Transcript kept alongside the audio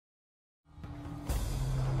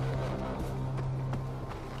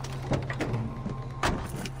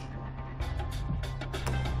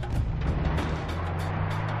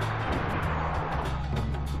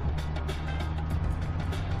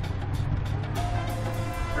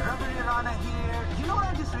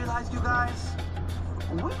just realized, you guys,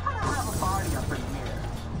 we gotta have a party up in here.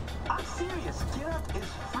 I'm serious, Kyrat is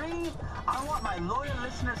free. I want my loyal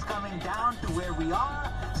listeners coming down to where we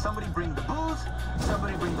are. Somebody bring the booze,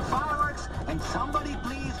 somebody bring the fireworks, and somebody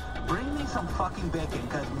please bring me some fucking bacon,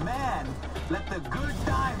 cause man, let the good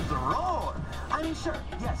times roll. I mean, sure,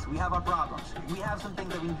 yes, we have our problems. We have some things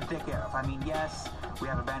that we need to take care of. I mean, yes, we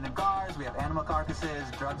have abandoned cars, we have animal carcasses,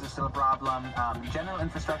 drugs are still a problem, general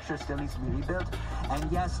infrastructure still needs to be rebuilt, and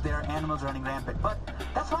yes, there are animals running rampant, but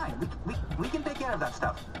that's fine. We can take care of that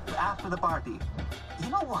stuff after the party. You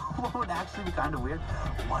know what would actually be kind of weird?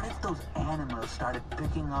 What if those animals started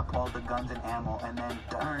picking up all the guns and ammo and then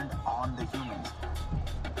turned on the humans?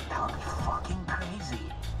 That would be fucking crazy.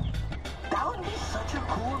 That would be such a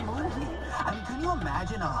cool movie. I mean, can you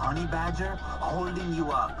imagine a honey badger holding you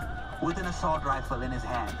up with an assault rifle in his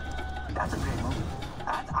hand? That's a great movie.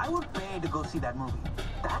 I would pay to go see that movie.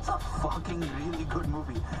 That's a fucking really good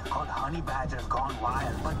movie called Honey Badgers Gone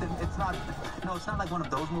Wild. But then it's not like one of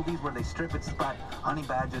those movies where they strip. It's about honey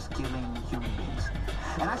badgers killing human beings.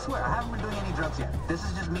 And I swear, I haven't been doing any drugs yet. This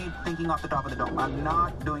is just me thinking off the top of the dome. I'm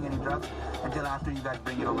not doing any drugs until after you guys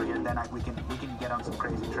bring it over here. Then we can get on some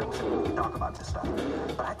crazy trips and we can talk about this stuff.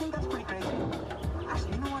 But I think that's pretty crazy.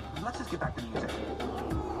 Actually, you know what? Let's just get back to music.